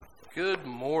Good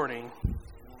morning.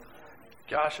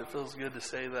 Gosh, it feels good to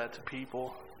say that to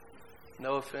people.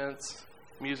 No offense,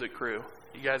 music crew.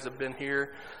 You guys have been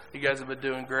here. You guys have been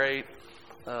doing great.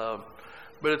 But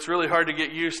it's really hard to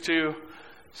get used to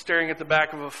staring at the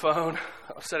back of a phone,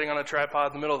 sitting on a tripod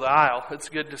in the middle of the aisle. It's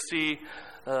good to see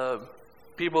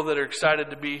people that are excited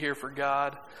to be here for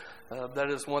God. That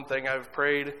is one thing I've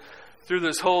prayed through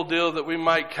this whole deal, that we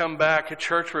might come back, a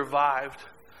church revived,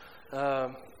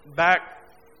 back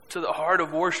to the heart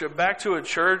of worship, back to a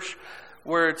church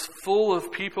where it's full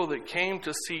of people that came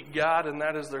to seek God, and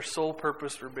that is their sole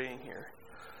purpose for being here.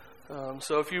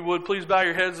 So if you would, please bow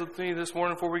your heads with me this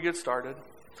morning before we get started.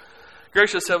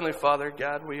 Gracious Heavenly Father,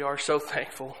 God, we are so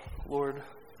thankful, Lord,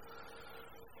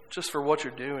 just for what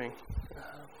you're doing.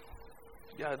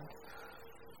 God,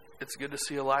 it's good to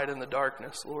see a light in the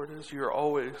darkness, Lord, as you're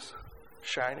always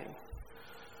shining.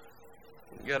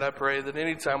 God, I pray that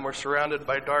anytime we're surrounded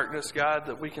by darkness, God,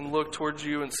 that we can look towards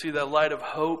you and see that light of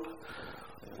hope.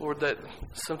 Lord, that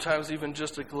sometimes even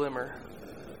just a glimmer.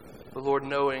 But Lord,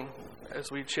 knowing as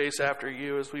we chase after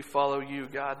you, as we follow you,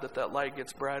 God, that light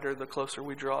gets brighter the closer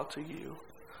we draw to you.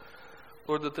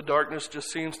 Lord, that the darkness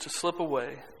just seems to slip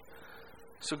away.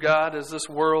 So God, as this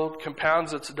world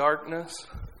compounds its darkness,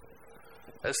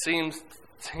 as seems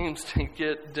to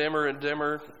get dimmer and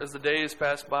dimmer as the days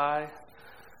pass by,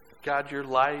 God, your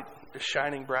light is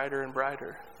shining brighter and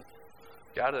brighter.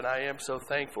 God, and I am so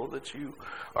thankful that you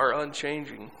are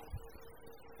unchanging.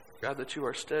 God, that you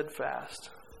are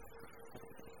steadfast,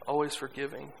 always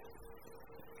forgiving,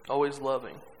 always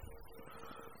loving.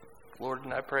 Lord,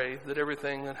 and I pray that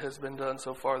everything that has been done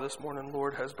so far this morning,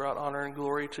 Lord, has brought honor and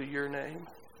glory to your name.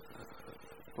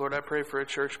 Lord, I pray for a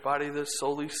church body that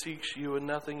solely seeks you and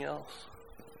nothing else.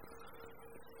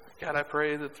 God, I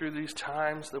pray that through these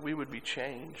times that we would be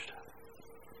changed.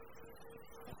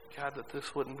 God, that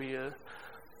this wouldn't be a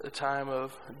time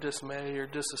of dismay or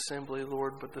disassembly,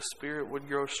 Lord, but the Spirit would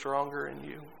grow stronger in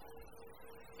you.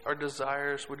 Our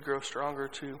desires would grow stronger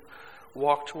to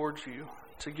walk towards you,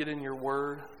 to get in your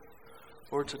word,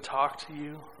 Lord, to talk to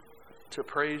you, to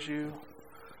praise you,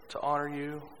 to honor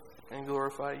you, and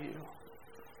glorify you.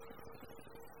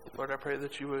 Lord, I pray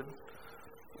that you would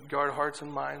guard hearts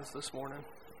and minds this morning.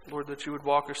 Lord, that you would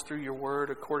walk us through your word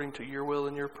according to your will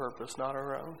and your purpose, not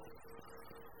our own.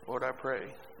 Lord, I pray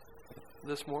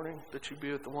this morning that you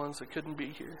be with the ones that couldn't be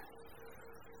here.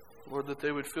 Lord, that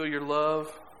they would feel your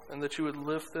love and that you would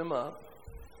lift them up.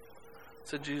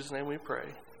 It's in Jesus' name we pray.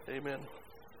 Amen.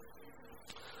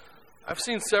 I've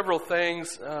seen several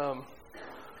things,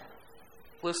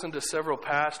 listened to several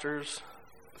pastors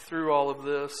through all of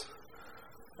this.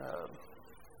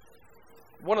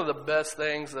 One of the best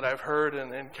things that I've heard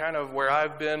and kind of where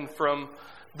I've been from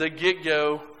the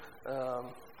get-go,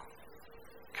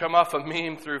 come off a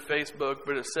meme through Facebook,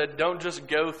 but it said, don't just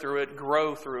go through it,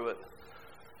 grow through it.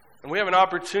 And we have an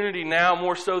opportunity now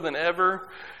more so than ever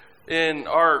in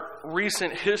our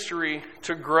recent history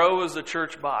to grow as a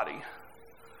church body.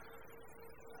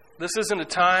 This isn't a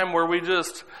time where we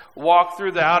just walk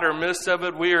through the outer midst of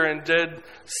it. We are in dead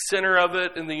center of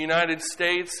it in the United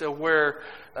States, where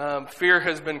fear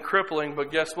has been crippling.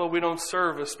 But guess what? We don't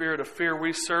serve a spirit of fear.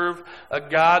 We serve a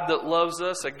God that loves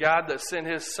us, a God that sent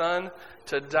His Son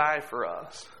to die for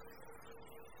us.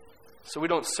 So we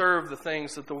don't serve the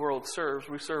things that the world serves.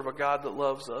 We serve a God that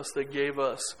loves us, that gave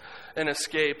us an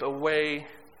escape, a way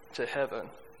to heaven.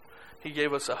 He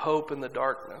gave us a hope in the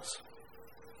darkness.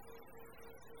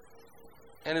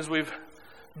 And as we've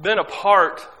been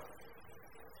apart,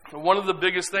 one of the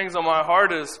biggest things on my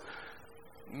heart is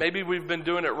maybe we've been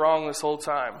doing it wrong this whole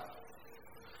time.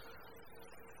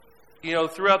 You know,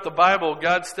 throughout the Bible,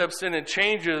 God steps in and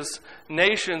changes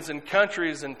nations and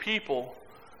countries and people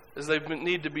as they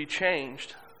need to be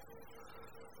changed.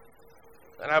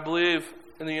 And I believe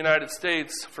in the United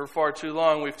States, for far too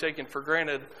long, we've taken for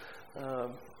granted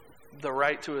the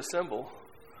right to assemble,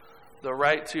 the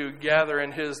right to gather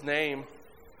in His name,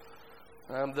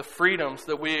 the freedoms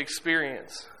that we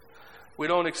experience. We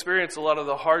don't experience a lot of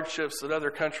the hardships that other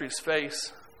countries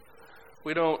face.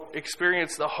 We don't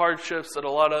experience the hardships that a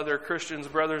lot of other Christians,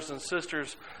 brothers and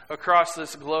sisters across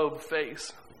this globe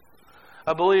face.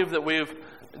 I believe that we've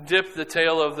dipped the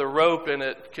tail of the rope in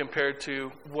it compared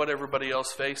to what everybody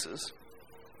else faces.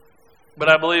 But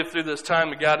I believe through this time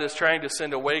that God is trying to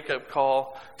send a wake-up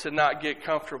call to not get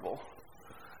comfortable,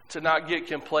 to not get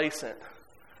complacent,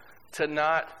 to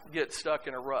not get stuck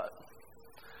in a rut,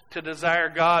 to desire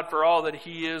God for all that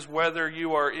He is, whether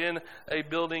you are in a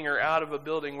building or out of a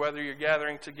building, whether you're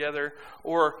gathering together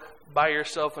or by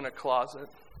yourself in a closet.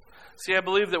 See, I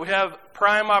believe that we have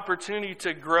prime opportunity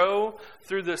to grow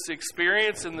through this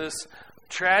experience and this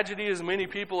tragedy as many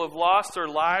people have lost their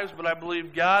lives, but I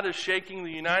believe God is shaking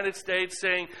the United States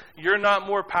saying, you're not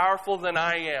more powerful than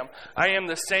I am. I am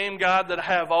the same God that I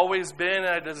have always been, and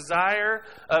I desire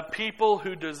a people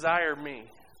who desire me.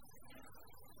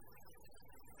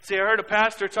 See, I heard a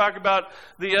pastor talk about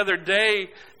the other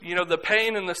day, the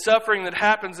pain and the suffering that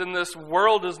happens in this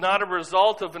world is not a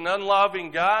result of an unloving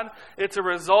God. It's a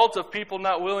result of people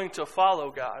not willing to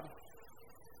follow God.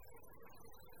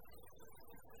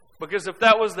 Because if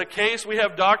that was the case, we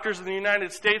have doctors in the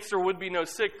United States, there would be no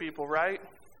sick people, right?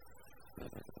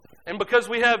 And because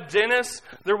we have dentists,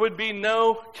 there would be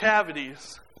no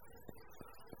cavities.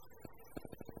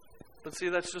 But see,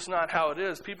 that's just not how it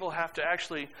is. People have to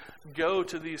actually go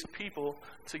to these people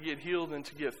to get healed and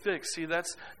to get fixed. See,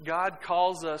 God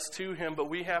calls us to Him, but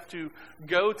we have to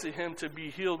go to Him to be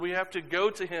healed. We have to go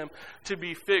to Him to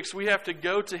be fixed. We have to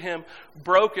go to Him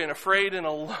broken, afraid, and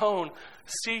alone,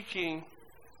 seeking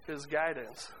His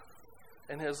guidance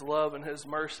and His love and His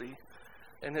mercy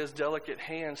and His delicate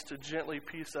hands to gently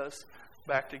piece us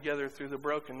back together through the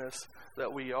brokenness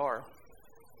that we are.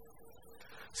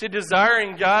 See,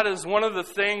 desiring God is one of the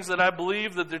things that I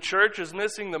believe that the church is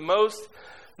missing the most.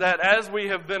 That as we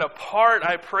have been apart,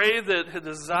 I pray that the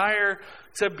desire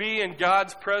to be in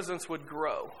God's presence would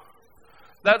grow.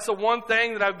 That's the one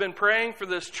thing that I've been praying for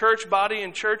this church body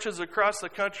and churches across the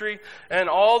country and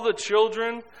all the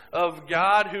children of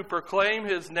God who proclaim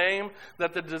His name,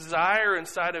 that the desire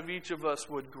inside of each of us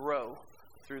would grow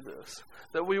through this.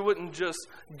 That we wouldn't just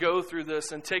go through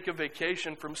this and take a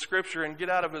vacation from Scripture and get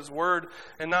out of His Word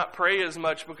and not pray as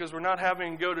much because we're not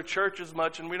having to go to church as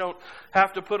much, and we don't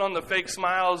have to put on the fake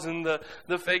smiles and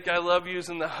the fake I love yous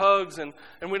and the hugs, and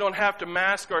we don't have to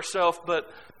mask ourselves. But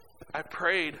I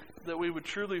prayed that we would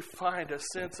truly find a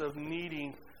sense of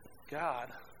needing God.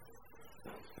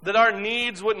 That our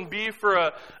needs wouldn't be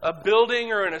for a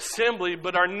building or an assembly,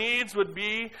 but our needs would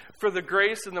be for the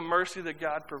grace and the mercy that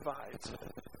God provides.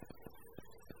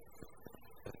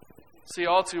 See,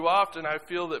 all too often I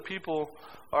feel that people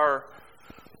are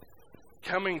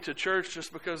coming to church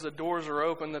just because the doors are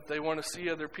open, that they want to see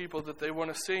other people, that they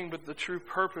want to sing, but the true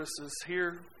purpose is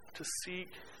here to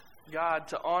seek God,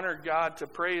 to honor God, to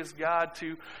praise God,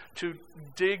 to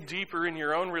dig deeper in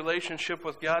your own relationship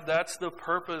with God. That's the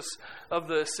purpose of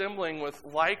the assembling with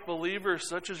like believers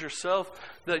such as yourself,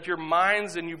 that your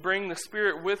minds and you bring the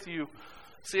Spirit with you.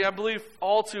 See, I believe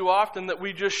all too often that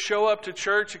we just show up to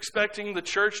church expecting the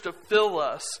church to fill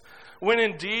us, when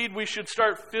indeed we should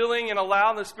start filling and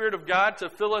allow the Spirit of God to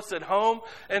fill us at home,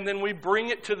 and then we bring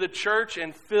it to the church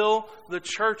and fill the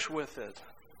church with it.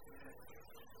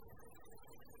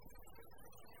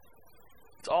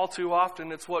 It's all too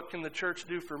often, it's what can the church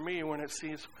do for me, when it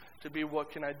seems to be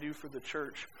what can I do for the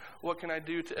church? What can I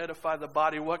do to edify the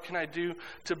body? What can I do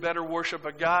to better worship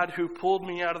a God who pulled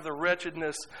me out of the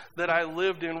wretchedness that I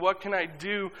lived in? What can I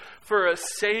do for a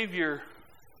Savior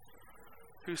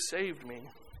who saved me?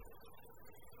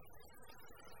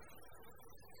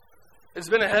 It's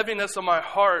been a heaviness on my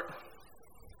heart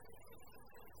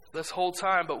this whole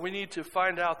time, but we need to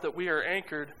find out that we are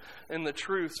anchored in the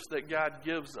truths that God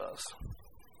gives us.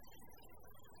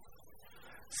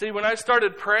 See, when I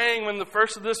started praying, when the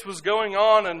first of this was going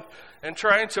on and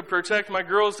trying to protect my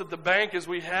girls at the bank, as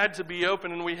we had to be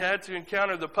open and we had to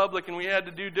encounter the public and we had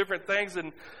to do different things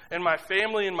and my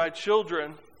family and my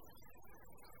children,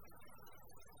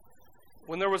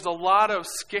 when there was a lot of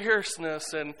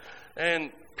scarceness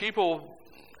and people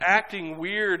acting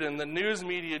weird and the news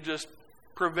media just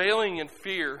prevailing in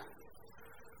fear,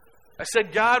 I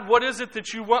said, God, what is it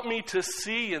that you want me to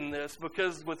see in this?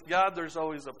 Because with God, there's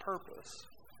always a purpose.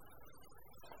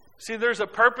 See, there's a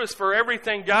purpose for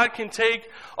everything. God can take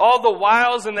all the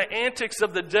wiles and the antics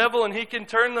of the devil and He can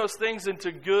turn those things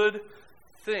into good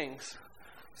things.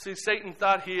 See, Satan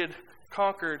thought he had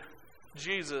conquered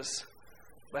Jesus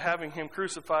by having Him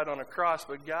crucified on a cross,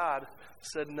 but God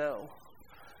said no.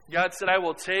 God said, I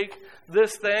will take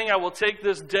this thing, I will take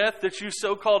this death that you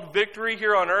so-called victory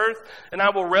here on earth, and I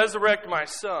will resurrect my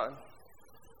Son.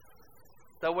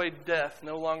 That way death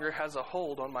no longer has a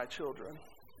hold on my children.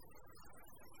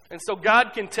 And so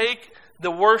God can take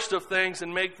the worst of things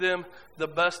and make them the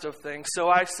best of things. So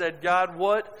I said, God,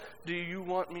 what do you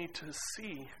want me to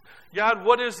see? God,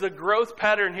 what is the growth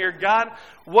pattern here? God,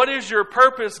 what is your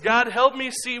purpose? God, help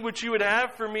me see what you would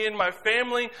have for me and my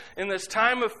family in this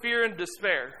time of fear and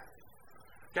despair.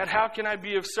 God, how can I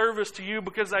be of service to you?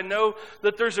 Because I know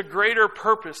that there's a greater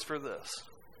purpose for this.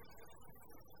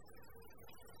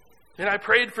 And I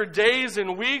prayed for days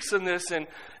and weeks in this and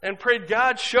prayed,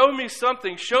 God, show me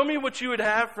something. Show me what you would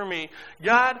have for me.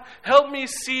 God, help me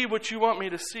see what you want me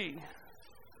to see.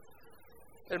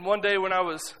 And one day when I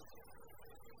was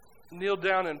kneeled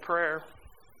down in prayer,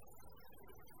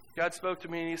 God spoke to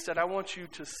me and He said, I want you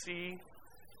to see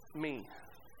me.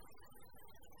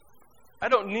 I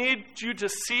don't need you to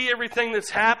see everything that's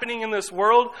happening in this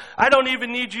world. I don't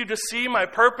even need you to see my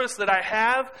purpose that I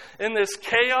have in this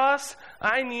chaos.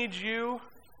 I need you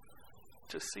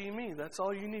to see me. That's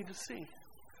all you need to see.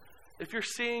 If you're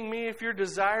seeing me, if you're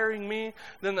desiring me,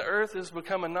 then the earth has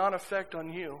become a non-effect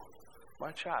on you,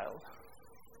 my child.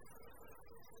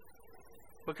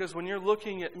 Because when you're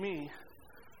looking at me,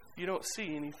 you don't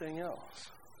see anything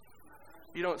else.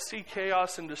 You don't see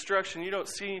chaos and destruction. You don't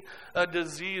see a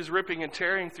disease ripping and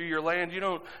tearing through your land. You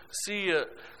don't see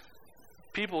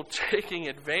people taking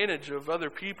advantage of other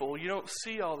people. You don't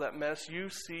see all that mess. You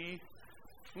see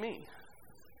me.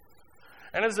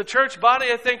 And as a church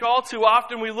body, I think all too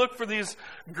often we look for these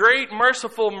great,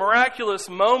 merciful, miraculous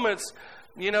moments,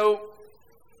 and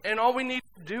all we need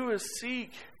to do is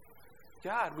seek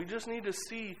God. We just need to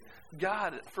see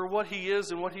God for what He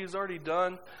is and what He's already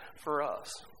done for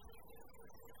us.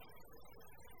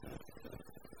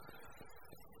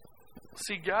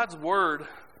 See, God's Word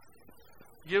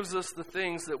gives us the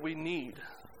things that we need.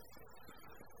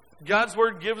 God's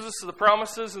Word gives us the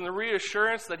promises and the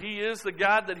reassurance that He is the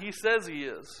God that He says He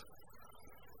is.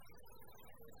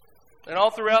 And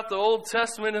all throughout the Old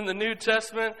Testament and the New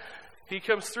Testament, He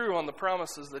comes through on the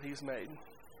promises that He's made.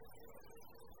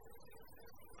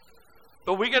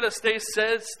 But we got to stay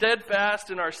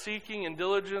steadfast in our seeking and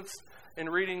diligence in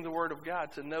reading the Word of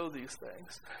God to know these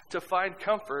things, to find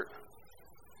comfort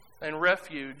and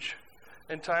refuge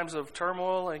in times of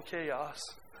turmoil and chaos.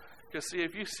 Because see,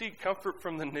 if you seek comfort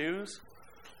from the news,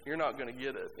 you're not going to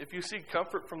get it. If you seek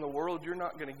comfort from the world, you're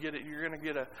not going to get it. You're going to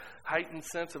get a heightened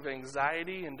sense of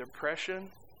anxiety and depression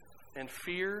and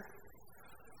fear.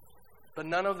 But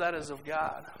none of that is of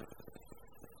God.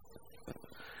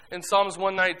 In Psalms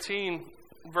 119,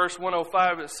 verse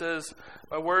 105, it says,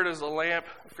 "My word is a lamp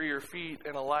for your feet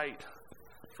and a light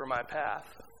for my path."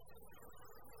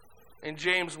 In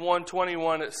James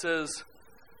 1:21, it says,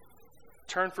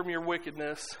 "Turn from your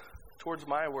wickedness towards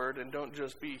my word, and don't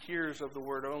just be hearers of the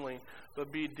word only,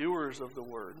 but be doers of the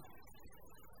word."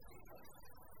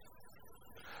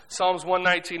 Psalms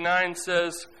 119:9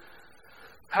 says,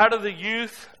 "How do the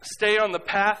youth stay on the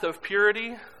path of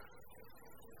purity?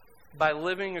 By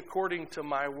living according to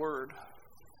my word."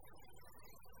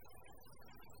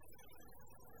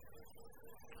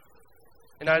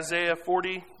 In Isaiah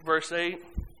 40, verse 8,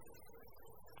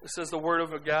 it says, "The word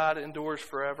of God endures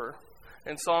forever."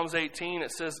 In Psalms 18,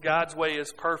 it says, "God's way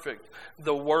is perfect.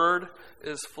 The word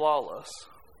is flawless."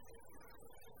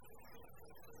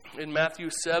 In Matthew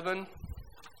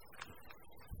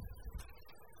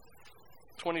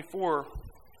 7:24,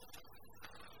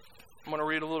 I'm going to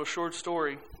read a little short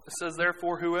story. It says,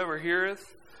 "Therefore, whoever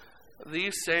heareth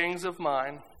these sayings of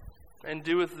mine and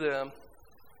doeth them,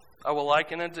 I will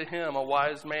liken unto him a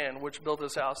wise man which built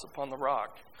his house upon the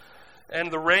rock.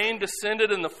 And the rain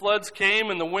descended, and the floods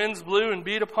came, and the winds blew and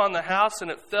beat upon the house, and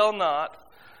it fell not,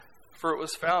 for it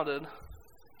was founded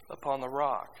upon the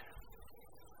rock."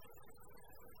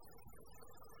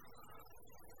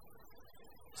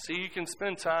 See, you can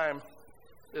spend time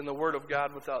in the Word of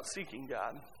God without seeking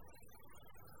God.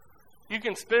 You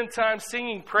can spend time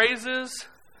singing praises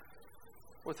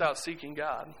without seeking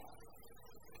God.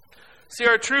 See,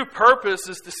 our true purpose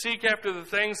is to seek after the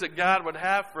things that God would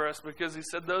have for us, because He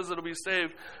said those that will be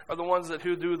saved are the ones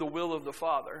who do the will of the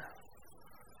Father.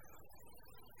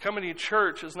 Coming to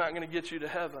church is not going to get you to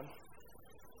heaven.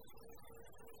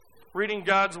 Reading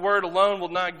God's Word alone will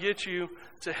not get you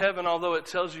to heaven, although it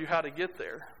tells you how to get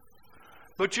there.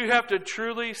 But you have to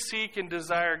truly seek and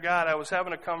desire God. I was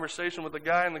having a conversation with a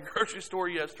guy in the grocery store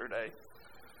yesterday.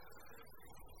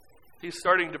 He's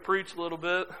starting to preach a little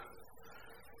bit.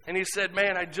 And he said,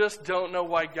 "Man, I just don't know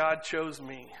why God chose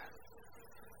me."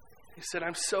 He said,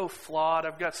 "I'm so flawed.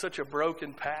 I've got such a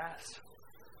broken past."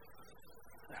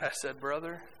 I said,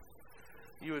 "Brother,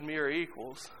 you and me are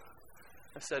equals."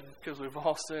 I said, "Because we've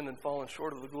all sinned and fallen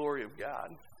short of the glory of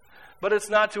God. But it's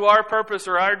not to our purpose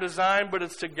or our design, but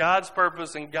it's to God's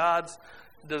purpose and God's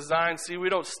design." See, we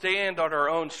don't stand on our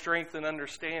own strength and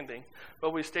understanding,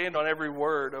 but we stand on every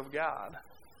word of God.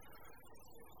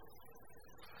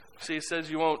 See, He says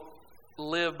you won't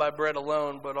live by bread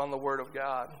alone, but on the Word of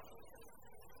God.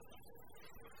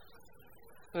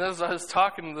 And as I was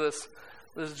talking to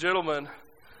this gentleman,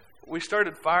 we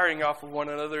started firing off of one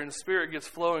another, and the Spirit gets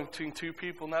flowing between two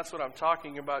people, and that's what I'm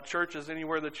talking about. Churches,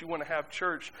 anywhere that you want to have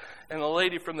church. And the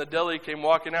lady from the deli came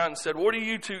walking out and said, "What are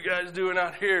you two guys doing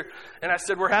out here?" And I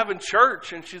said, "We're having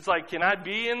church." And she's like, "Can I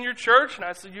be in your church?" And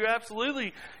I said, "You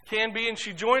absolutely can be." And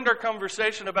she joined our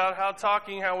conversation about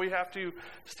how we have to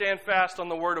stand fast on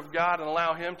the Word of God and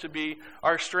allow Him to be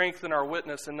our strength and our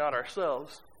witness and not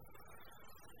ourselves.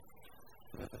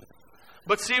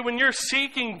 But see, when you're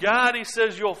seeking God, He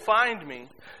says, "You'll find me."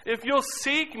 If you'll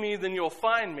seek me, then you'll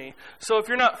find me. So if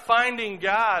you're not finding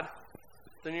God,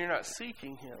 then you're not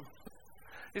seeking Him.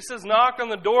 He says, "Knock on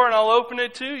the door and I'll open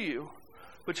it to you."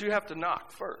 But you have to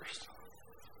knock first.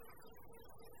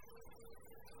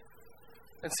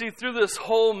 And see, through this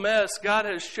whole mess, God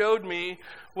has showed me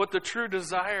what the true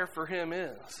desire for Him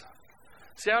is.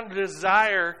 See, I don't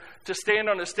desire to stand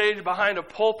on a stage behind a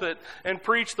pulpit and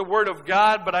preach the Word of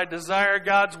God, but I desire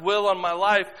God's will on my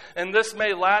life. And this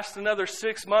may last another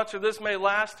 6 months, or this may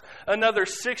last another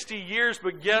 60 years,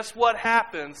 but guess what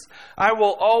happens? I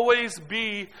will always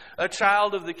be a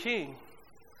child of the King.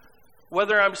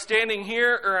 Whether I'm standing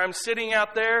here, or I'm sitting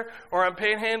out there, or I'm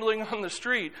panhandling on the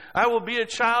street, I will be a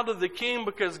child of the King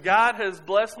because God has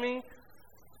blessed me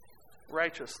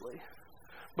righteously.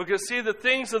 Because see, the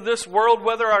things of this world,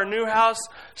 whether our new house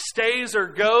stays or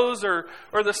goes, or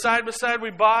the side-by-side we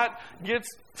bought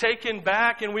gets taken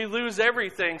back and we lose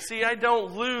everything. See, I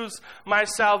don't lose my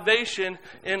salvation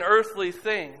in earthly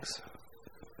things.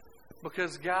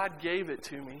 Because God gave it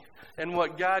to me. And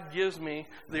what God gives me,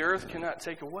 the earth cannot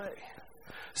take away.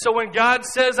 So when God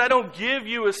says, "I don't give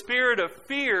you a spirit of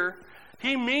fear,"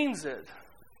 He means it.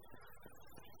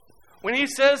 When He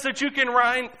says that you can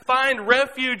find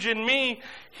refuge in me,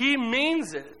 He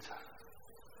means it.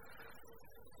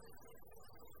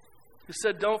 He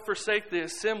said, "Don't forsake the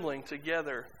assembling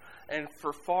together." And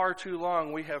for far too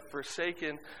long, we have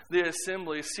forsaken the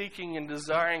assembly, seeking and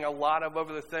desiring a lot of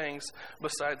other things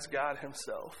besides God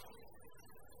Himself.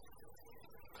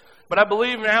 But I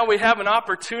believe now we have an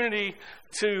opportunity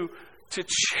to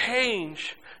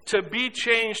change, to be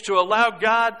changed, to allow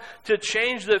God to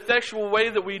change the effectual way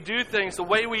that we do things, the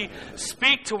way we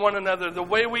speak to one another, the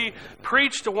way we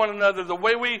preach to one another, the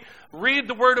way we read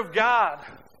the Word of God.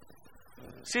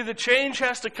 See, the change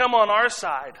has to come on our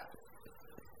side.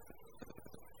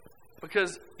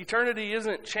 Because eternity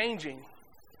isn't changing.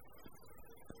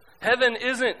 Heaven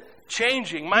isn't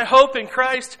changing. My hope in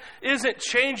Christ isn't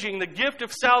changing. The gift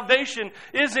of salvation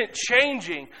isn't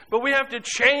changing. But we have to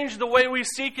change the way we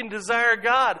seek and desire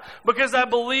God. Because I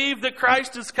believe that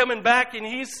Christ is coming back and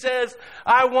He says,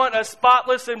 "I want a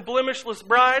spotless and blemishless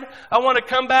bride. I want to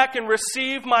come back and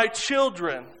receive my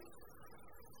children."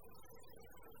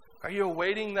 Are you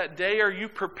awaiting that day? Are you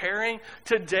preparing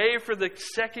today for the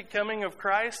second coming of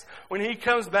Christ? When He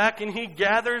comes back and He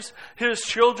gathers His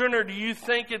children? Or do you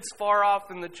think it's far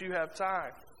off and that you have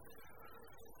time?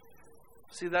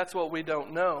 See, that's what we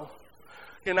don't know.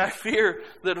 And I fear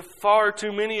that far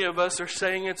too many of us are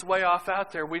saying it's way off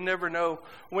out there. We never know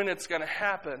when it's going to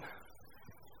happen.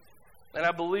 And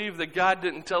I believe that God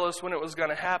didn't tell us when it was going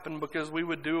to happen because we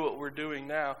would do what we're doing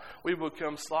now. We would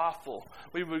become slothful.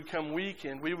 We would become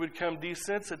weakened. We would become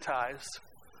desensitized.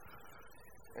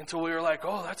 Until we were like,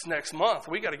 "Oh, that's next month.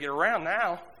 We got to get around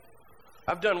now.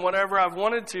 I've done whatever I've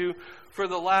wanted to for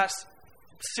the last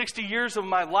 60 years of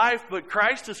my life, but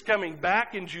Christ is coming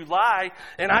back in July,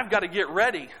 and I've got to get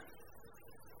ready."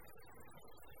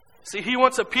 See, He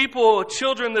wants a people,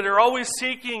 children that are always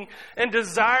seeking and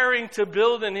desiring to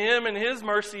build in Him and His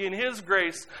mercy and His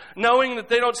grace, knowing that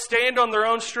they don't stand on their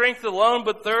own strength alone,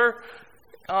 but they're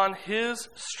on His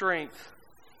strength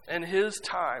and His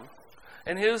time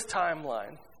and His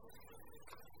timeline.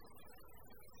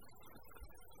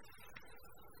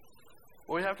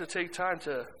 We have to take time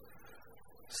to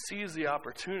seize the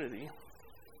opportunity.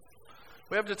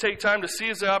 We have to take time to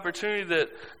seize the opportunity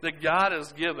that God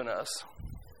has given us.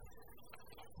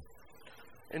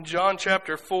 In John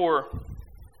chapter 4,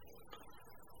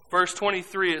 verse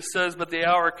 23, it says, "But the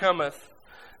hour cometh,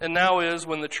 and now is,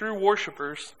 when the true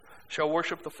worshipers shall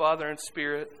worship the Father in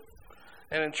spirit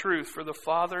and in truth, for the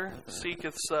Father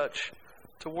seeketh such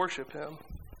to worship Him."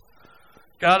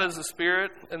 God is a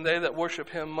spirit, and they that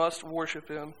worship Him must worship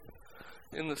Him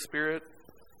in the spirit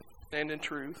and in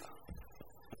truth.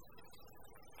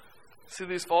 See,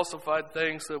 these falsified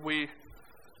things that we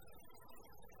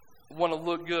want to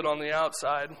look good on the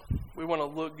outside. We want to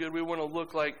look good. We want to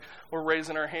look like we're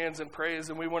raising our hands in praise,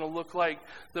 and we want to look like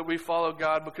that we follow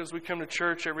God because we come to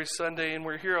church every Sunday and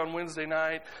we're here on Wednesday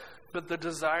night, but the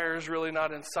desire is really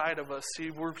not inside of us.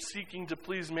 See, we're seeking to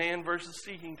please man versus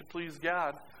seeking to please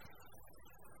God.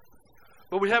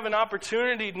 But we have an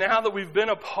opportunity now that we've been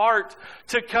apart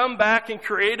to come back and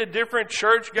create a different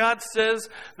church. God says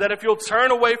that if you'll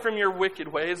turn away from your wicked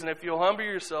ways and if you'll humble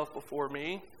yourself before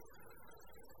me,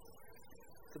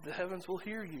 that the heavens will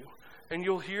hear you. And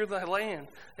you'll hear the land.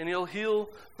 And He'll heal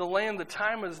the land. The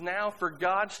time is now for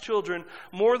God's children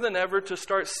more than ever to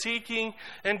start seeking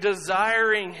and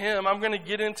desiring Him. I'm going to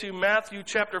get into Matthew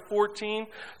chapter 14, I'm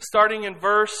going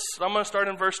to start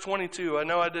in verse 22. I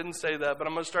know I didn't say that, but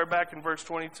I'm going to start back in verse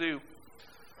 22.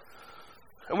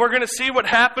 And we're going to see what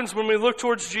happens when we look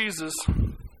towards Jesus.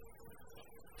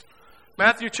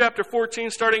 Matthew chapter 14,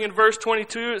 starting in verse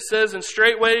 22, it says, "And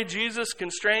straightway Jesus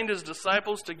constrained His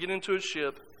disciples to get into a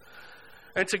ship,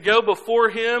 and to go before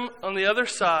Him on the other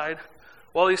side,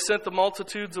 while He sent the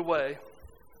multitudes away.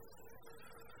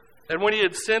 And when He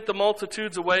had sent the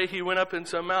multitudes away, He went up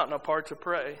into a mountain apart to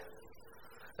pray.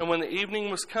 And when the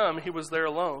evening was come, He was there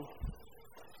alone.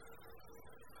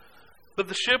 But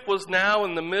the ship was now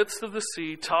in the midst of the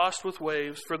sea, tossed with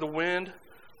waves, for the wind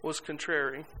was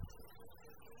contrary."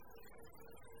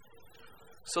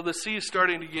 So the sea is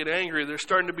starting to get angry. There's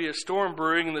starting to be a storm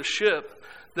brewing, and the ship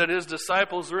that His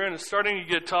disciples are in is starting to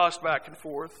get tossed back and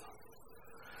forth.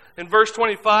 In verse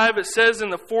 25, it says, "In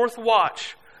the fourth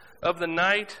watch of the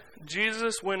night,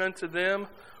 Jesus went unto them,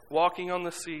 walking on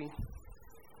the sea."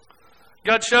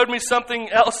 God showed me something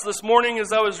else this morning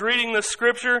as I was reading this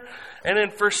scripture, and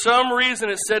then for some reason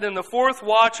it said, "In the fourth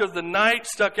watch of the night,"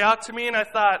 stuck out to me, and I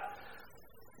thought,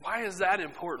 why is that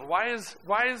important? Why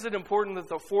is it important that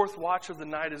the fourth watch of the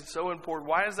night is so important?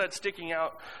 Why is that sticking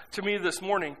out to me this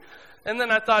morning? And then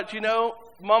I thought,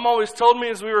 Mom always told me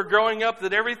as we were growing up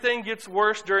that everything gets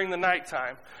worse during the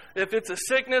nighttime. If it's a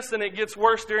sickness, then it gets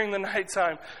worse during the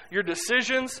nighttime. Your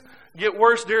decisions get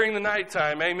worse during the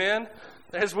nighttime. Amen?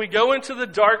 As we go into the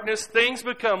darkness, things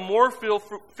become more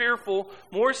fearful,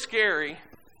 more scary.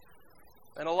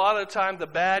 And a lot of the time, the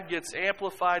bad gets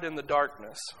amplified in the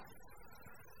darkness.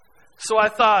 So I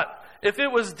thought, if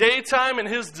it was daytime and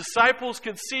His disciples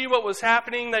could see what was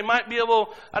happening, they might be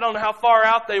able, I don't know how far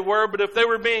out they were, but if they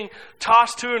were being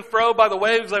tossed to and fro by the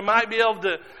waves, they might be able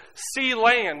to see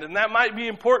land. And that might be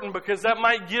important because that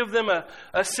might give them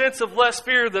a sense of less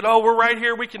fear that, we're right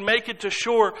here, we can make it to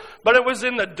shore. But it was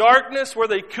in the darkness where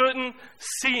they couldn't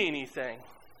see anything.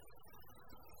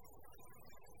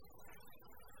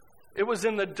 It was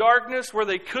in the darkness where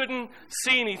they couldn't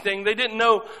see anything. They didn't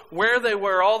know where they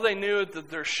were. All they knew is that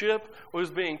their ship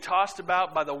was being tossed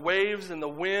about by the waves and the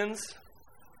winds.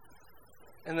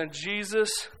 And then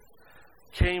Jesus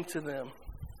came to them,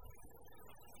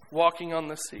 walking on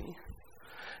the sea.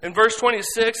 In verse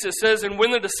 26, it says, "And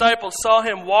when the disciples saw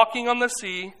Him walking on the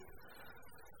sea,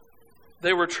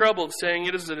 they were troubled, saying,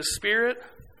 'It is a spirit,'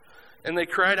 and they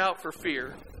cried out for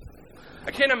fear." I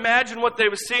can't imagine what they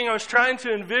were seeing. I was trying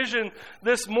to envision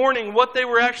this morning what they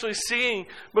were actually seeing,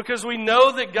 because we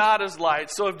know that God is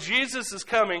light. So if Jesus is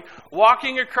coming,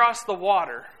 walking across the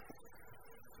water,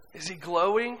 is He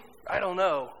glowing? I don't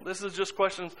know. This is just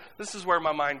questions. This is where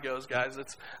my mind goes, guys.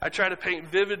 I try to paint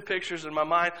vivid pictures in my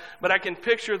mind, but I can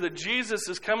picture that Jesus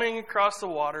is coming across the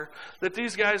water, that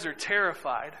these guys are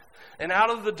terrified, and out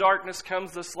of the darkness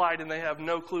comes this light, and they have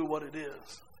no clue what it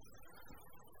is.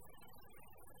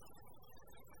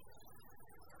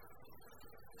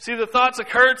 See, the thoughts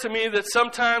occurred to me that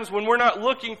sometimes when we're not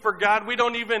looking for God, we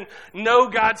don't even know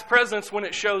God's presence when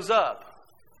it shows up.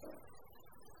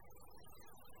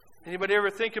 Anybody ever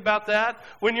think about that?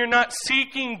 When you're not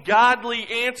seeking godly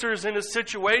answers in a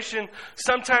situation,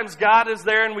 sometimes God is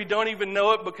there and we don't even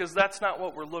know it because that's not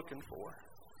what we're looking for.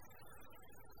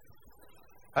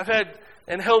 I've had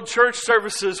and held church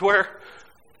services where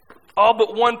all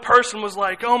but one person was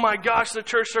like, "Oh my gosh, the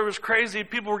church service was crazy.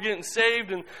 People were getting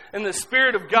saved." And the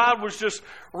Spirit of God was just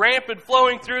rampant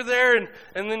flowing through there.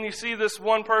 And then you see this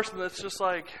one person that's just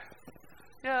like,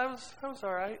 "Yeah, that was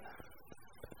all right."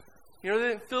 They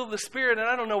didn't feel the Spirit, and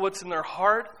I don't know what's in their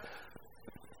heart.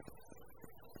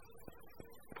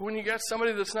 But when you got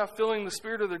somebody that's not feeling the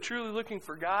Spirit or they're truly looking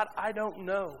for God, I don't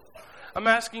know. I'm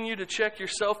asking you to check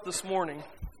yourself this morning.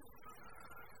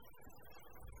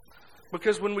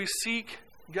 Because when we seek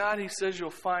God, He says,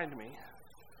 "You'll find me."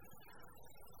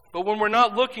 But when we're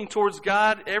not looking towards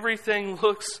God, everything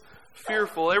looks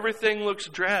fearful. Everything looks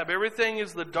drab. Everything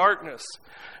is the darkness.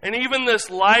 And even this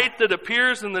light that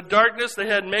appears in the darkness, they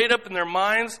had made up in their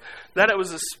minds that it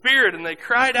was a spirit, and they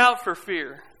cried out for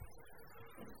fear.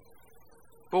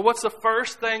 But what's the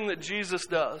first thing that Jesus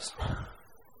does?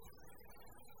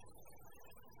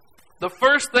 The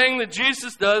first thing that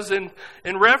Jesus does in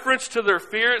reference to their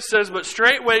fear, it says, "But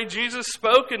straightway Jesus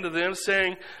spoke unto them,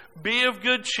 saying, Be of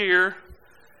good cheer,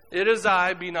 it is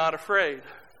I, be not afraid."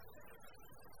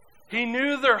 He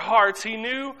knew their hearts. He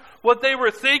knew what they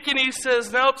were thinking. He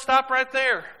says, nope, stop right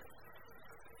there.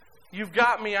 You've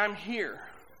got me. I'm here.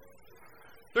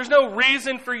 There's no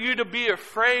reason for you to be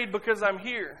afraid because I'm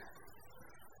here.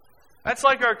 That's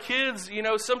like our kids,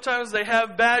 sometimes they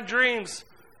have bad dreams.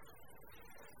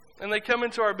 And they come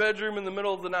into our bedroom in the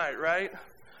middle of the night, right?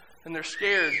 And they're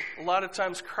scared, a lot of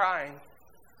times crying.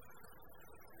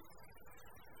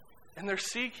 And they're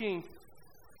seeking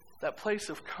that place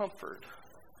of comfort.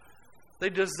 They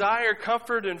desire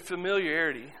comfort and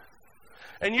familiarity.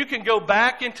 And you can go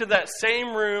back into that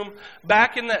same room,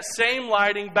 back in that same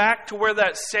lighting, back to where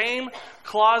that same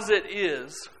closet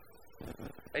is.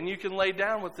 And you can lay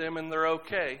down with them and they're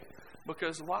okay.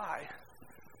 Because why?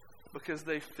 Because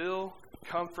they feel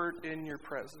comfort in your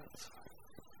presence.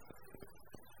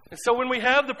 And so when we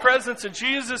have the presence of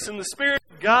Jesus and the Spirit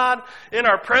of God in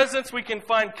our presence, we can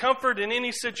find comfort in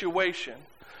any situation.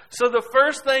 So the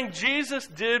first thing Jesus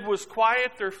did was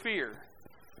quiet their fear.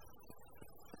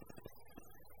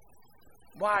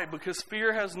 Why? Because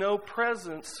fear has no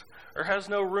presence or has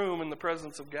no room in the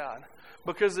presence of God.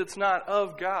 Because it's not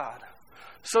of God.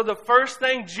 So the first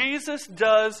thing Jesus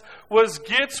does was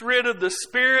gets rid of the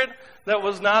spirit that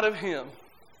was not of Him.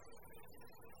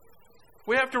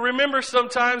 We have to remember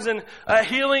sometimes in a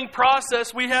healing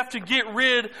process, we have to get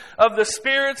rid of the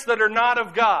spirits that are not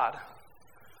of God.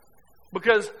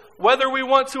 Because whether we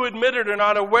want to admit it or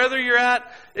not, or whether you're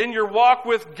at in your walk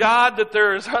with God, that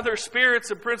there is other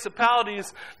spirits and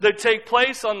principalities that take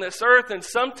place on this earth, and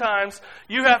sometimes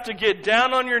you have to get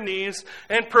down on your knees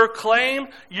and proclaim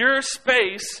your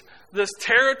space, this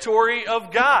territory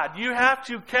of God. You have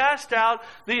to cast out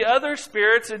the other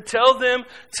spirits and tell them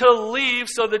to leave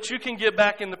so that you can get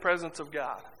back in the presence of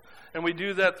God. And we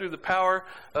do that through the power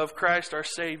of Christ our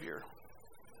Savior.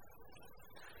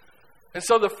 And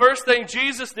so the first thing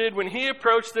Jesus did when He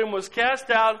approached them was cast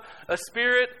out a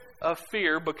spirit of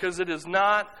fear because it is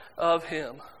not of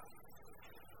Him.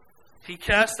 He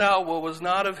cast out what was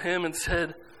not of Him and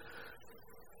said,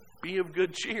 be of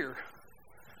good cheer.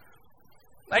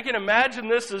 I can imagine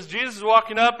this as Jesus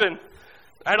walking up and,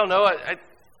 I don't know,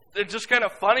 it's just kind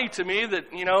of funny to me that,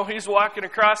 He's walking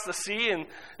across the sea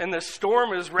and the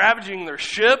storm is ravaging their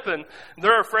ship and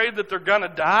they're afraid that they're going to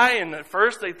die. And at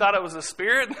first they thought it was a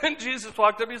spirit. And then Jesus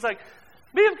walked up. He's like,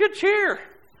 be of good cheer.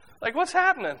 Like, what's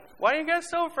happening? Why are you guys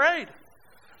so afraid?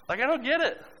 Like, I don't get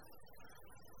it.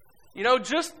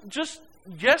 Just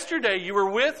yesterday you were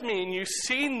with me and you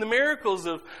seen the miracles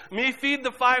of me feed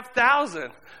the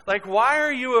 5,000. Like, why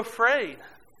are you afraid?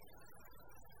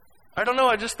 I don't know,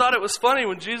 I just thought it was funny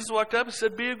when Jesus walked up and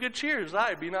said, be of good cheer,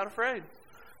 be not afraid.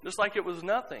 Just like it was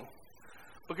nothing.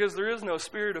 Because there is no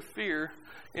spirit of fear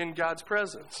in God's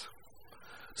presence.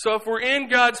 So if we're in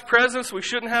God's presence, we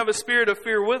shouldn't have a spirit of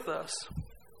fear with us.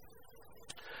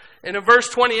 And in verse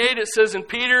 28 it says, and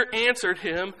Peter answered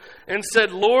him and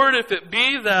said, Lord, if it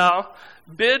be thou,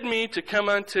 bid me to come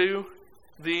unto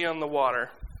thee on the water.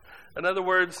 In other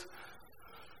words,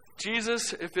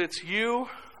 Jesus, if it's you,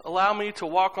 allow me to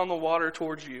walk on the water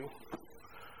towards you.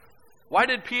 Why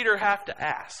did Peter have to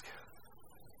ask?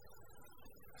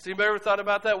 Has anybody ever thought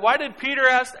about that? Why did Peter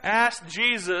ask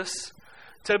Jesus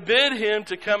to bid him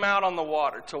to come out on the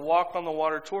water, to walk on the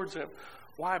water towards him?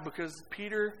 Why? Because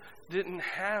Peter didn't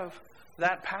have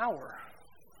that power.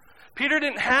 Peter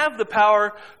didn't have the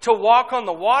power to walk on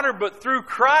the water, but through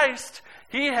Christ,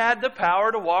 he had the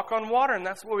power to walk on water. And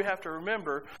that's what we have to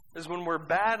remember, is when we're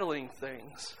battling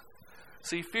things.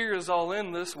 See, fear is all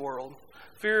in this world.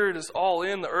 Fear is all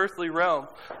in the earthly realm.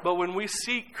 But when we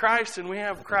seek Christ and we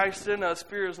have Christ in us,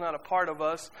 fear is not a part of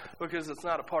us because it's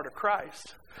not a part of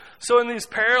Christ. So in these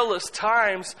perilous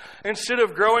times, instead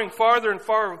of growing farther and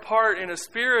farther apart in a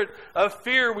spirit of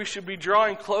fear, we should be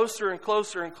drawing closer and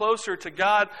closer and closer to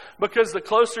God, because the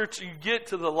closer you get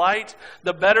to the light,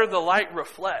 the better the light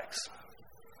reflects.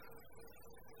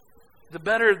 The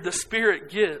better the Spirit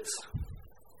gets.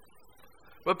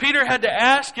 But Peter had to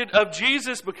ask it of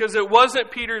Jesus because it wasn't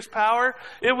Peter's power,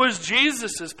 it was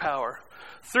Jesus' power.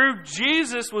 Through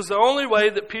Jesus was the only way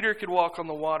that Peter could walk on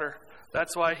the water.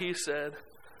 That's why he said,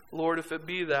 Lord, if it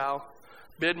be thou,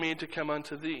 bid me to come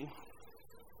unto thee.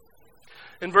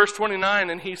 In verse 29,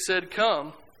 and he said,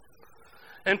 come.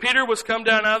 And Peter was come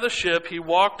down out of the ship. He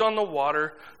walked on the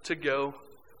water to go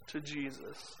to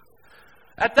Jesus.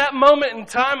 At that moment in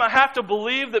time, I have to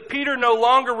believe that Peter no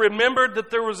longer remembered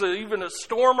that there was even a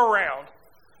storm around.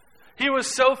 He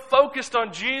was so focused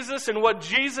on Jesus and what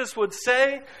Jesus would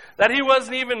say that he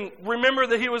wasn't even remember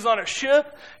that he was on a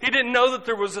ship. He didn't know that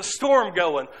there was a storm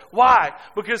going. Why?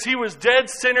 Because he was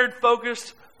dead-centered,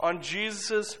 focused on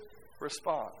Jesus'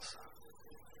 response.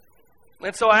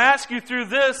 And so I ask you through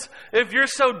this, if you're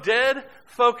so dead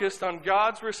focused on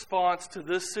God's response to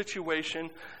this situation,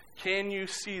 can you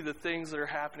see the things that are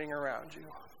happening around you?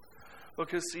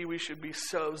 Because, see, we should be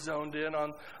so zoned in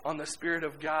on the Spirit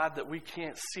of God that we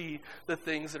can't see the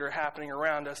things that are happening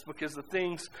around us, because the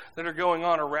things that are going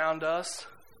on around us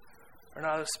are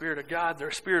not a spirit of God, they're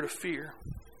a spirit of fear.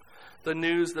 The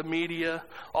news, the media,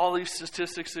 all these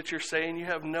statistics that you're saying, you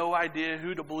have no idea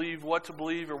who to believe, what to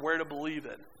believe, or where to believe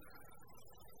it.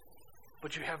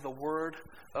 But you have the Word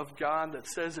of God that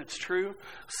says it's true,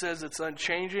 says it's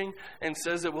unchanging, and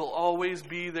says it will always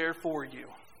be there for you.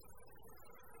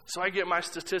 So I get my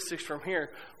statistics from here.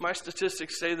 My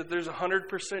statistics say that there's a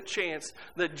 100% chance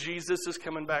that Jesus is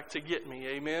coming back to get me.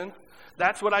 Amen?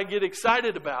 That's what I get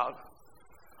excited about.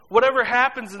 Whatever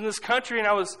happens in this country, and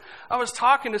I was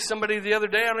talking to somebody the other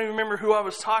day, I don't even remember who I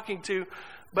was talking to,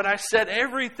 but I said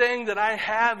everything that I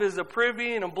have is a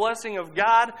privy and a blessing of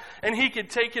God, and He could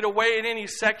take it away at any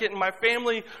second, and my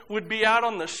family would be out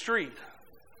on the street.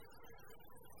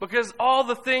 Because all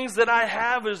the things that I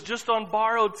have is just on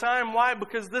borrowed time. Why?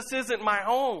 Because this isn't my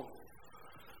home.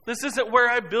 This isn't where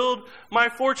I build my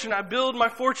fortune. I build my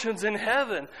fortunes in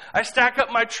heaven. I stack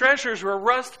up my treasures where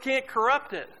rust can't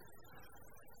corrupt it.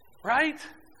 Right?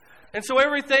 And so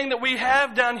everything that we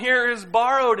have down here is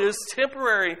borrowed, is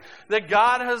temporary, that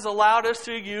God has allowed us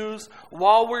to use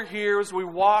while we're here as we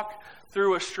walk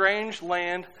through a strange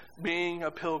land being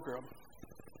a pilgrim.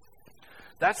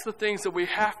 That's the things that we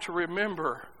have to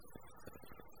remember.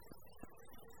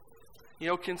 You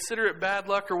know, consider it bad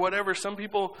luck or whatever. Some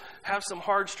people have some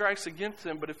hard strikes against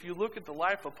them, but if you look at the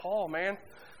life of Paul, man,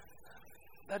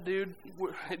 that dude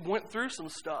went through some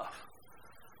stuff.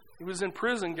 He was in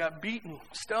prison, got beaten,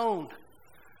 stoned,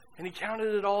 and he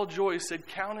counted it all joy. He said,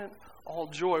 count it all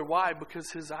joy. Why?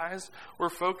 Because his eyes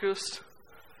were focused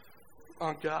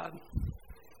on God.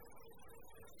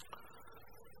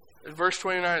 In verse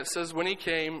 29, it says, when he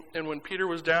came, and when Peter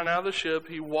was down out of the ship,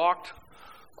 he walked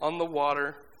on the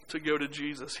water to go to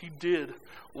Jesus. He did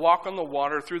walk on the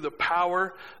water through the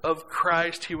power of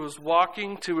Christ. He was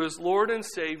walking to his Lord and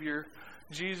Savior,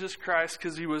 Jesus Christ,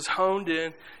 because he was honed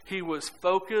in. He was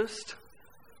focused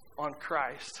on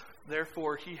Christ.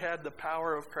 Therefore, he had the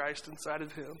power of Christ inside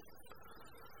of him.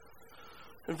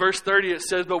 In verse 30 it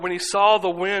says, but when he saw the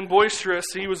wind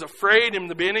boisterous, he was afraid and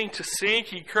beginning to sink.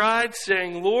 He cried,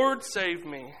 saying, Lord, save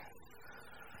me.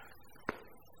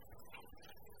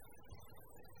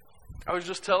 I was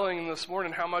just telling him this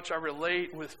morning how much I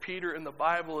relate with Peter in the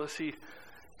Bible as he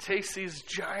takes these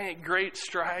giant, great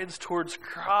strides towards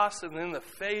cross and then the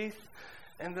faith.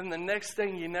 And then the next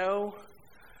thing you know,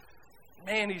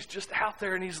 man, he's just out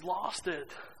there and he's lost it.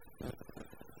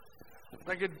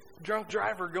 Like a drunk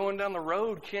driver going down the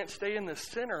road can't stay in the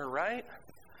center, right?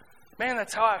 Man,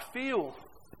 that's how I feel.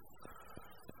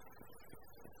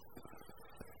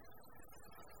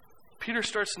 Peter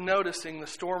starts noticing the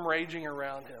storm raging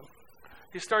around him.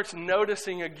 He starts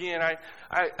noticing again.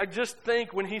 I just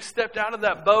think when he stepped out of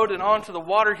that boat and onto the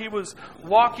water, he was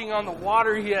walking on the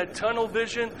water. He had tunnel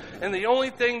vision. And the only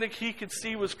thing that he could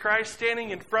see was Christ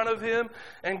standing in front of him.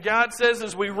 And God says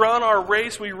as we run our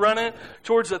race, we run it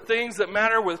towards the things that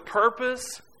matter with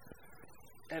purpose.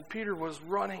 And Peter was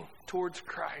running towards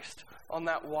Christ on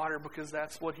that water because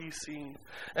that's what he's seen.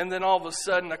 And then all of a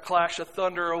sudden a clash of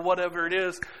thunder or whatever it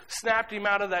is snapped him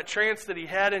out of that trance that he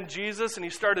had in Jesus, and he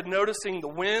started noticing the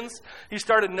winds, he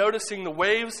started noticing the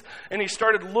waves, and he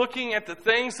started looking at the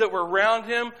things that were around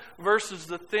him versus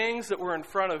the things that were in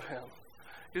front of him.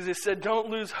 Because he said, don't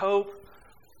lose hope.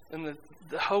 And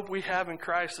the hope we have in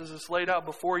Christ is it's laid out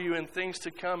before you in things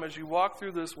to come as you walk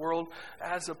through this world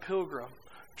as a pilgrim.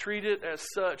 Treat it as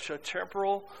such, a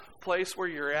temporal place where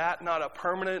you're at, not a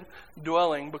permanent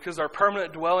dwelling, because our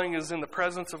permanent dwelling is in the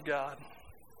presence of God.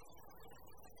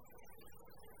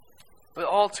 But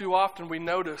all too often we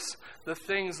notice the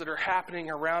things that are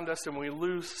happening around us and we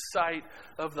lose sight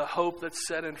of the hope that's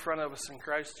set in front of us in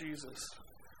Christ Jesus.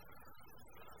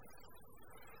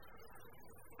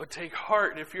 But take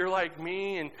heart if you're like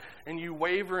me and you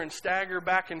waver and stagger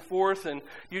back and forth and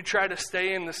you try to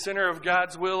stay in the center of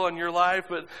God's will on your life,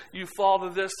 but you fall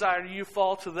to this side or you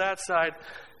fall to that side.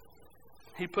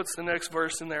 He puts the next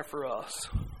verse in there for us.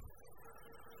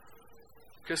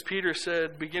 Because Peter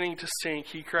said, beginning to sink,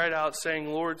 he cried out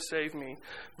saying, Lord, save me.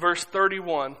 Verse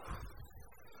 31.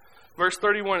 Verse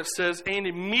 31 it says, and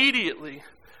immediately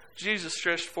Jesus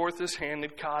stretched forth his hand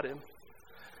and caught him.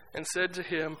 And said to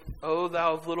him, O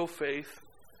thou of little faith,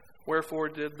 wherefore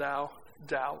did thou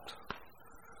doubt?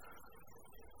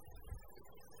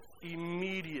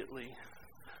 Immediately,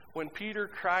 When Peter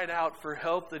cried out for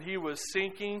help that he was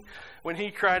sinking, when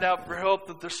he cried out for help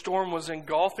that the storm was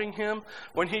engulfing him,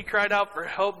 when he cried out for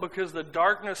help because the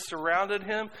darkness surrounded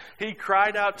him, he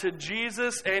cried out to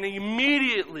Jesus, and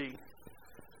immediately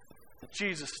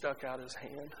Jesus stuck out his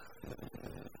hand.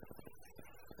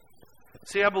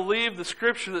 See, I believe the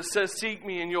scripture that says, "Seek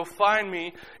me and you'll find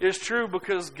me," is true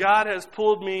because God has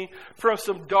pulled me from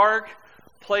some dark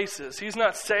places. He's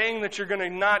not saying that you're going to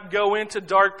not go into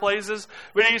dark places,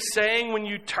 but He's saying when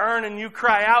you turn and you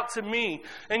cry out to me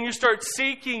and you start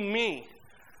seeking me,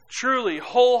 truly,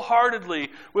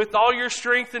 wholeheartedly, with all your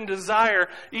strength and desire,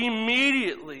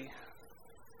 immediately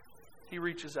He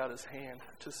reaches out His hand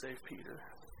to save Peter.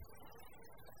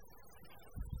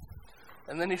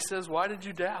 And then He says, "Why did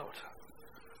you doubt?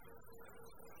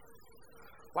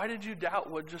 Why did you doubt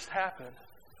what just happened?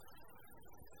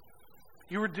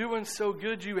 You were doing so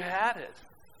good, you had it.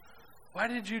 Why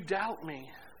did you doubt me?"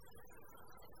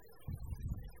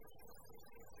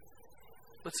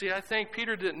 But see, I think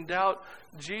Peter didn't doubt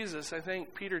Jesus. I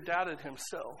think Peter doubted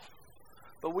himself.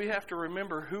 But we have to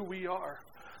remember who we are.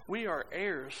 We are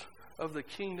heirs of the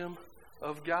kingdom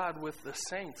of God with the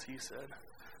saints, he said.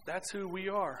 That's who we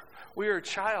are. We are a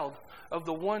child of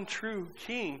the one true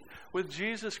King with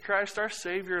Jesus Christ, our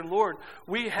Savior and Lord.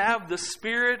 We have the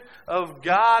Spirit of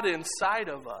God inside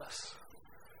of us.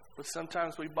 But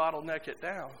sometimes we bottleneck it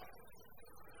down.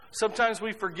 Sometimes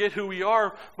we forget who we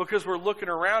are because we're looking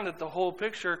around at the whole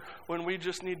picture when we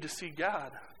just need to see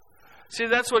God. See,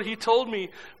 that's what He told me.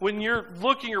 When you're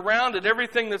looking around at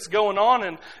everything that's going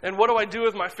on and what do I do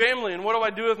with my family and what do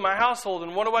I do with my household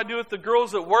and what do I do with the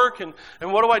girls at work and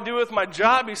what do I do with my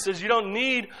job? He says, you don't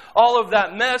need all of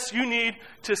that mess. You need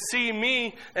to see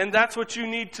me, and that's what you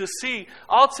need to see.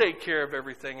 I'll take care of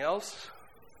everything else.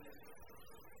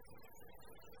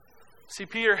 See,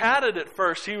 Peter had it at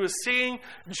first. He was seeing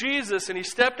Jesus, and he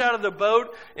stepped out of the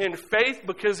boat in faith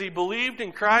because he believed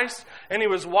in Christ, and he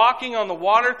was walking on the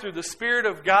water through the Spirit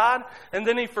of God, and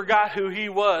then he forgot who he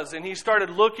was, and he started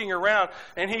looking around,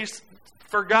 and he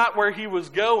forgot where he was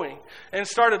going, and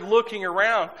started looking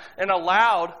around, and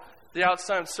allowed the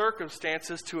outside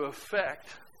circumstances to affect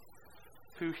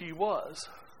who he was.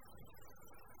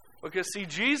 Because, see,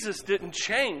 Jesus didn't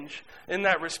change in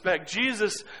that respect.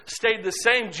 Jesus stayed the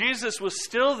same. Jesus was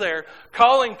still there,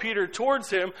 calling Peter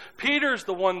towards Him. Peter's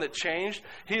the one that changed.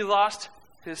 He lost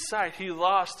his sight. He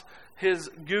lost his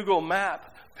Google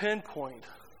Map pinpoint.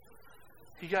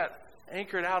 He got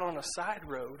anchored out on a side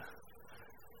road.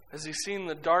 As he's seen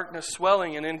the darkness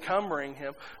swelling and encumbering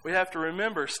him, we have to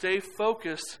remember, stay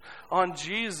focused on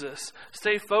Jesus.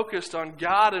 Stay focused on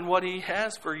God and what He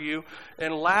has for you.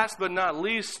 And last but not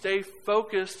least, stay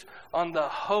focused on the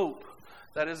hope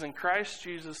that is in Christ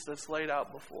Jesus that's laid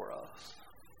out before us.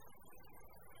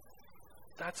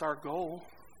 That's our goal.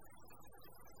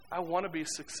 I want to be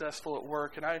successful at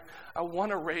work, and I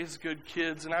want to raise good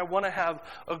kids, and I want to have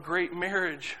a great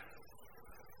marriage.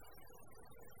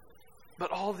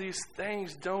 But all these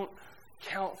things don't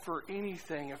count for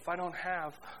anything if I don't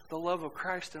have the love of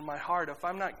Christ in my heart, if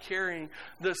I'm not carrying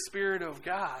the Spirit of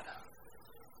God.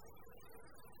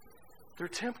 They're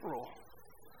temporal.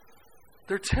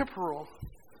 They're temporal.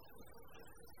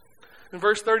 In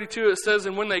verse 32 it says,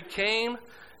 "And when they came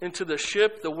into the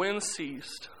ship, the wind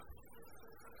ceased.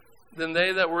 Then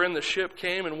they that were in the ship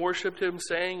came and worshipped Him,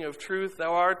 saying, Of truth,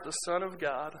 Thou art the Son of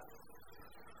God."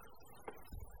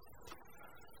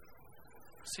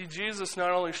 See, Jesus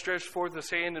not only stretched forth His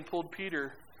hand and pulled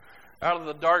Peter out of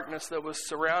the darkness that was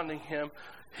surrounding him,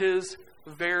 His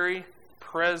very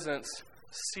presence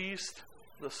ceased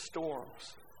the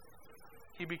storms.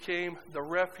 He became the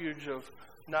refuge of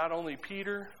not only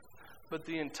Peter, but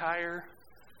the entire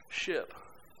ship.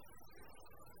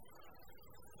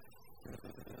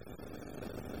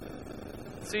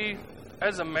 See,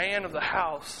 as a man of the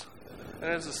house, and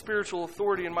as a spiritual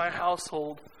authority in my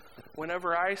household,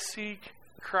 whenever I seek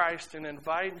Christ and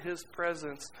invite His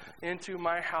presence into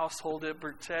my household, it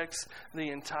protects the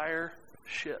entire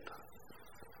ship.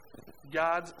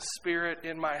 God's Spirit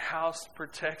in my house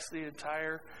protects the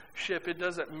entire ship. It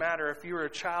doesn't matter if you're a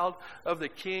child of the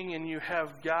King and you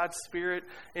have God's Spirit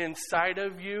inside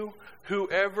of you.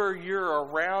 Whoever you're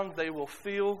around, they will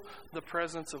feel the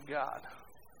presence of God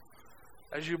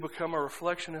as you become a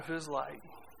reflection of His light.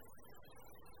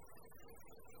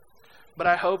 But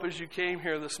I hope as you came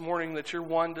here this morning that your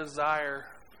one desire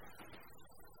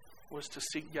was to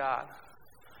seek God.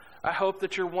 I hope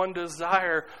that your one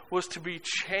desire was to be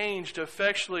changed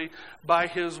effectually by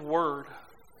His Word.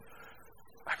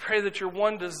 I pray that your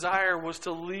one desire was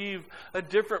to leave a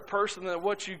different person than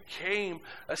what you came,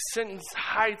 ascend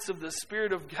heights of the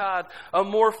Spirit of God, a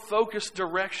more focused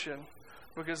direction,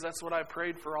 because that's what I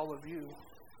prayed for all of you.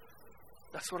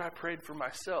 That's what I prayed for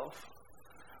myself.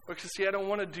 Because, see, I don't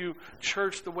want to do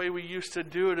church the way we used to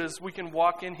do it, as we can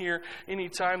walk in here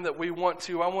anytime that we want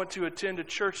to. I want to attend a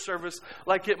church service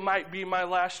like it might be my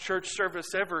last church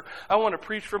service ever. I want to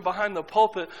preach from behind the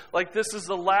pulpit like this is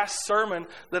the last sermon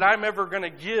that I'm ever going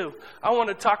to give. I want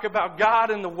to talk about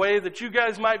God in the way that you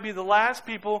guys might be the last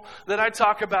people that I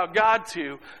talk about God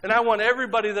to. And I want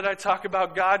everybody that I talk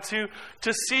about God to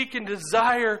seek and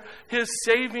desire His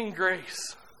saving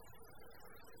grace.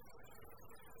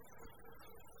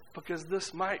 Because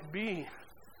this might be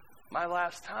my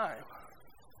last time.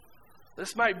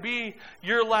 This might be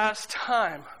your last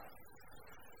time.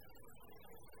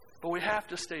 But we have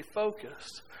to stay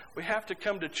focused. We have to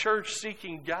come to church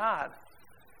seeking God.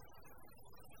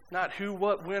 Not who,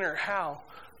 what, when, or how,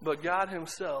 but God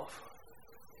Himself.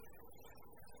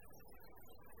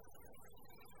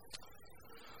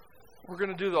 We're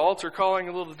going to do the altar calling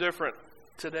a little different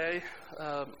today.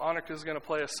 Annika's going to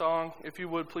play a song. If you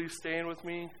would, please stand with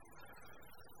me.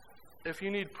 If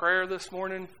you need prayer this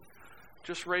morning,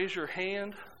 just raise your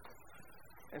hand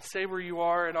and say where you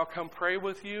are, and I'll come pray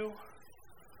with you.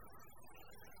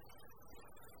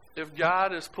 If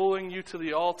God is pulling you to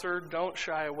the altar, don't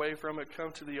shy away from it.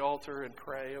 Come to the altar and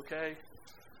pray, okay?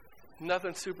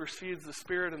 Nothing supersedes the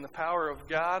Spirit and the power of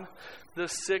God.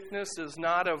 This sickness is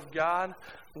not of God.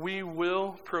 We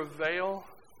will prevail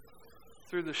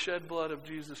through the shed blood of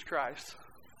Jesus Christ.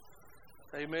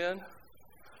 Amen.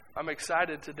 I'm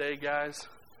excited today, guys.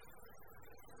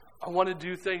 I want to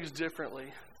do things differently.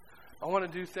 I want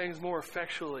to do things more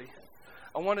effectually.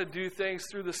 I want to do things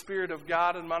through the Spirit of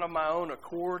God and not on my own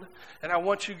accord. And I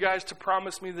want you guys to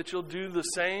promise me that you'll do the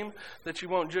same, that you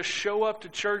won't just show up to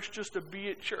church just to be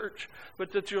at church,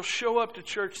 but that you'll show up to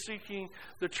church seeking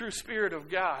the true Spirit of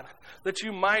God, that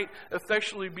you might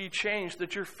effectually be changed,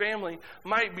 that your family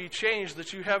might be changed,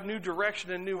 that you have new direction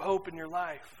and new hope in your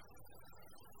life.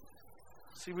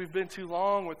 See, we've been too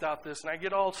long without this, and I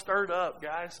get all stirred up,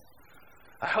 guys.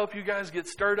 I hope you guys get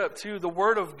stirred up too. The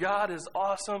Word of God is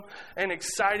awesome and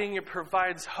exciting. It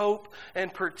provides hope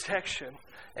and protection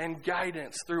and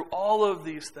guidance through all of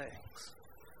these things.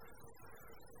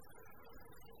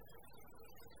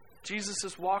 Jesus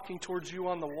is walking towards you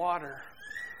on the water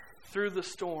through the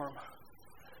storm.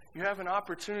 You have an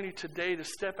opportunity today to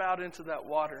step out into that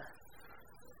water.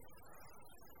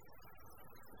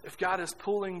 If God is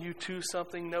pulling you to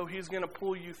something, know He's going to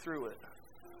pull you through it.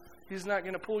 He's not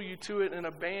going to pull you to it and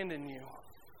abandon you.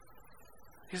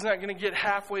 He's not going to get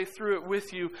halfway through it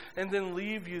with you and then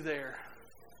leave you there.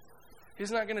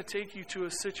 He's not going to take you to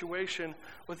a situation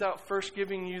without first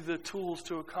giving you the tools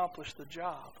to accomplish the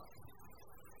job.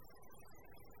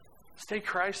 Stay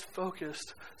Christ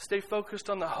focused. Stay focused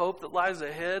on the hope that lies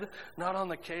ahead, not on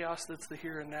the chaos that's the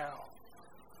here and now.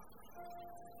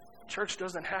 Church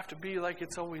doesn't have to be like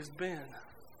it's always been.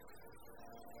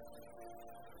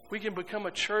 We can become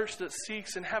a church that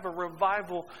seeks and have a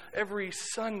revival every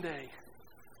Sunday.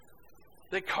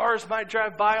 That cars might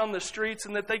drive by on the streets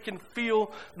and that they can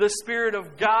feel the Spirit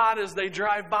of God as they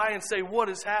drive by and say, what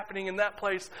is happening in that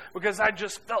place? Because I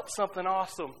just felt something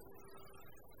awesome.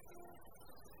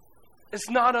 It's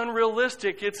not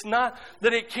unrealistic. It's not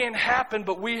that it can't happen,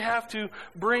 but we have to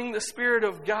bring the Spirit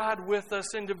of God with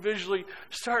us individually.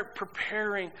 Start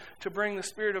preparing to bring the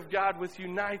Spirit of God with you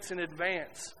nights in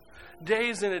advance,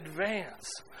 days in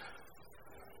advance.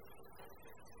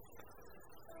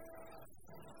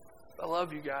 I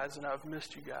love you guys, and I've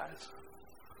missed you guys.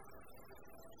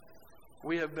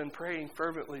 We have been praying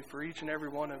fervently for each and every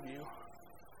one of you,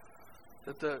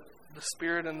 that the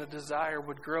Spirit and the desire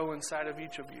would grow inside of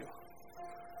each of you.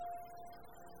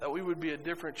 That we would be a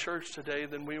different church today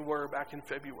than we were back in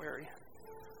February.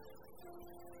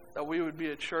 That we would be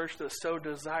a church that so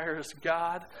desires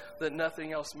God that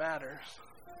nothing else matters.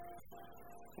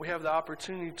 We have the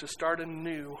opportunity to start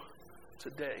anew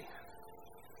today.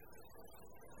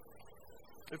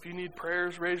 If you need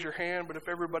prayers, raise your hand, but if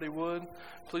everybody would,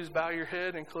 please bow your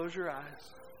head and close your eyes.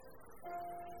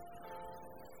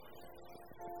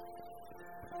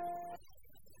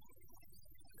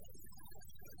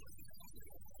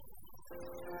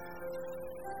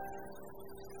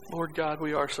 Lord God,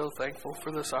 we are so thankful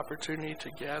for this opportunity to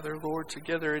gather, Lord,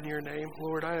 together in your name.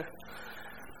 Lord, I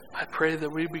pray that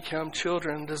we become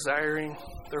children desiring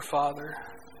their Father.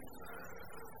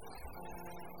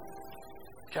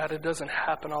 God, it doesn't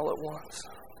happen all at once.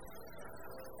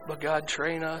 But God,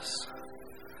 train us,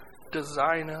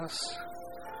 design us,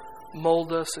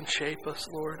 mold us and shape us,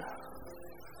 Lord.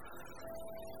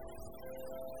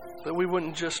 That we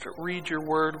wouldn't just read your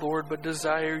word, Lord, but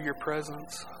desire your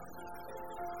presence.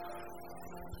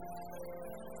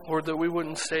 Lord, that we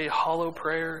wouldn't say hollow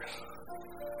prayers,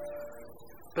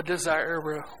 but desire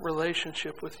a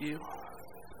relationship with you.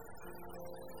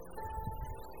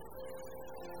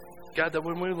 God, that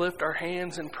when we lift our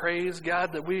hands in praise,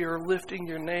 God, that we are lifting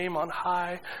your name on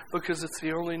high because it's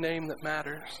the only name that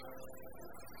matters.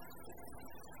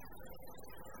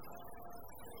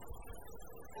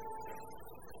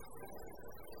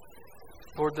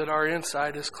 Lord, that our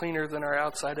inside is cleaner than our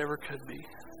outside ever could be.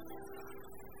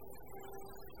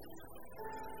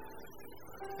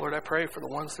 Lord, I pray for the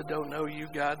ones that don't know you,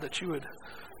 God, that you would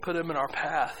put them in our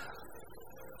path.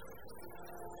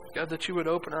 God, that you would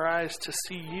open our eyes to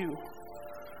see you.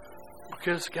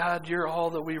 Because, God, you're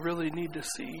all that we really need to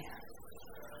see.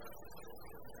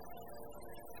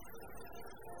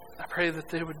 I pray that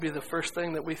they would be the first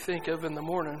thing that we think of in the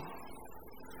morning.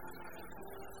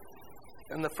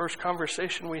 And the first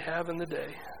conversation we have in the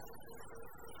day.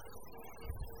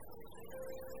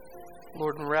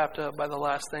 Lord, and wrapped up by the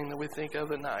last thing that we think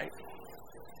of at night.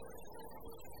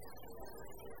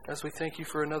 As we thank you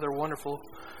for another wonderful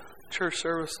church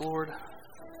service, Lord,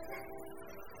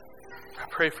 I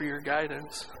pray for your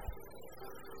guidance.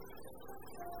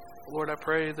 Lord, I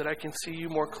pray that I can see you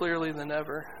more clearly than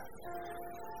ever.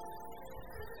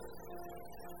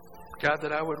 God,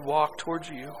 that I would walk towards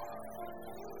you.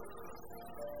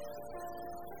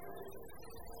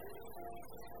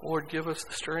 Lord, give us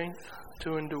the strength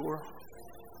to endure.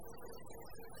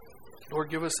 Lord,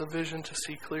 give us a vision to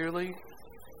see clearly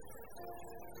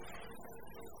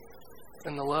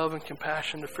and the love and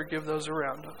compassion to forgive those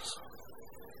around us.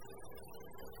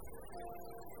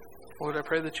 Lord, I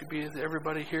pray that you be with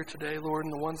everybody here today, Lord,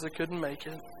 and the ones that couldn't make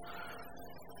it.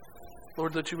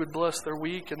 Lord, that you would bless their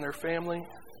week and their family.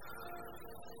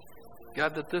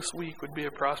 God, that this week would be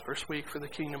a prosperous week for the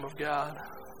kingdom of God.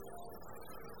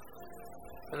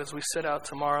 That as we set out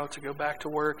tomorrow to go back to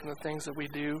work and the things that we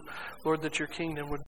do, Lord, that your kingdom would